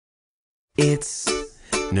It's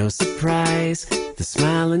no surprise, the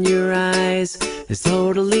smile in your eyes has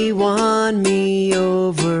totally won me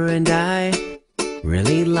over, and I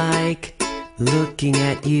really like looking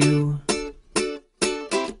at you.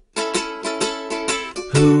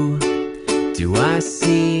 Who do I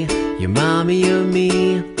see? Your mommy or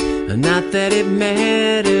me? Not that it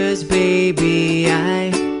matters, baby,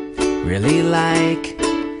 I really like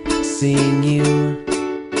seeing you.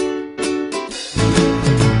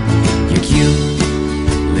 Your cute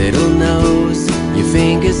little nose, your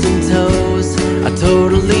fingers and toes are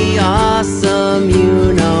totally awesome.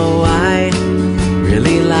 You know I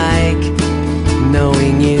really like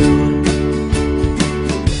knowing you.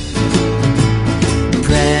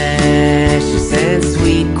 Precious and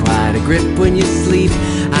sweet, quite a grip when you sleep.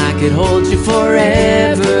 I could hold you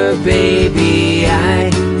forever, baby, I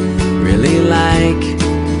really like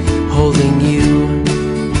holding you.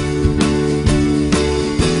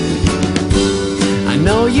 I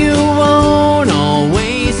know you won't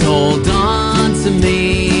always hold on to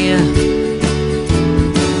me.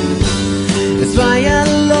 That's why I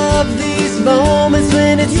love these moments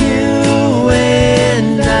when it's you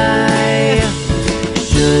and I.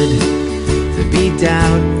 Should there be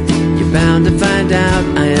doubt, you're bound to find out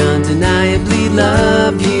I undeniably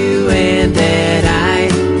love you, and that I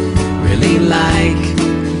really like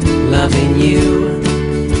loving you.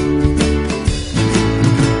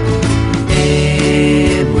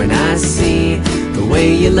 And when I see the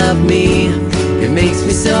way you love me, it makes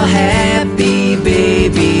me so happy,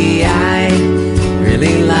 baby, I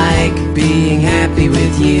really like being happy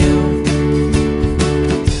with you.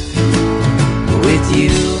 With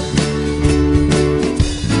you.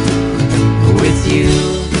 With you,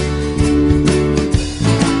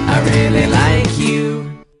 I really like you.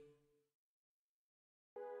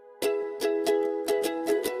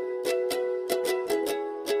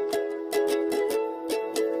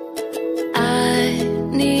 I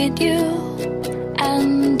need you,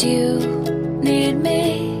 and you need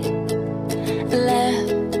me.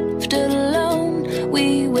 Left alone,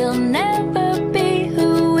 we will never be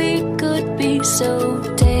who we could be. So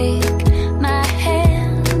take my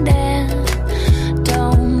hand and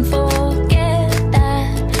don't forget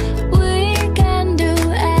that we can do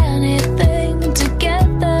anything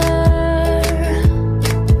together.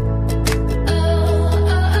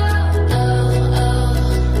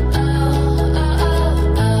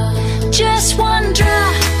 Just one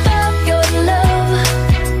drop of your love,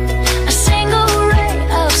 a single ray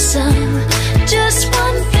of sun, just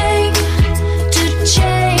one thing to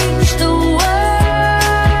change the world.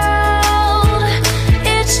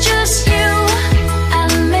 It's just you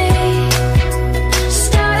and me,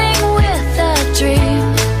 starting with a dream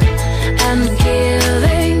and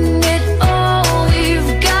giving it all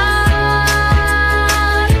we've got.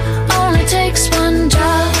 Only takes one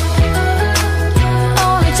drop,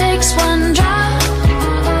 only takes one drop,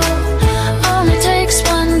 only takes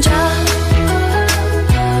one drop,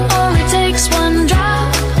 only takes one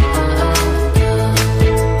drop.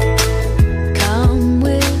 Come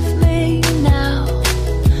with me now,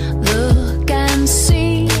 look and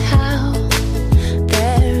see how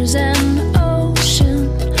there's an ocean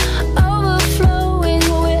overflowing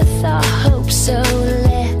with our hopes. So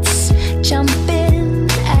let's jump in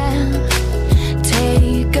and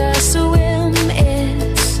take a swim.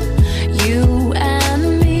 It's you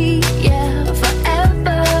and me, yeah,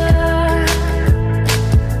 forever.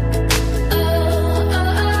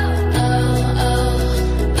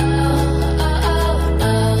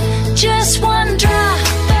 Just one drop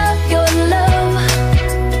of your love,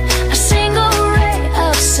 a single ray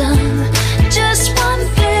of sun, just one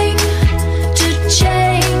thing to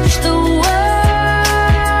change the world.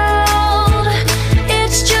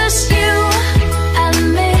 It's just you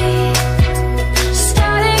and me,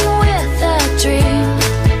 starting with a dream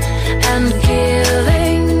and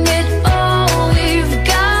giving it all we've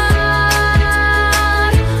got.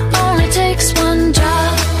 Only takes one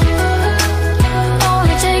drop,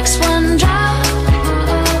 only takes one drop,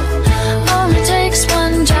 only takes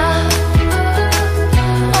one drop,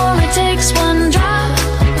 only takes one drop.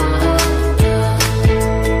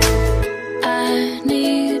 I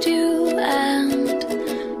need you and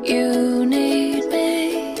you need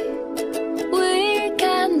me. We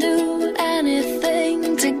can do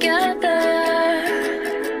anything together.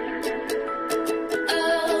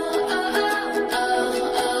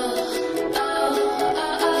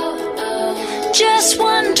 Just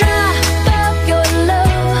one drop.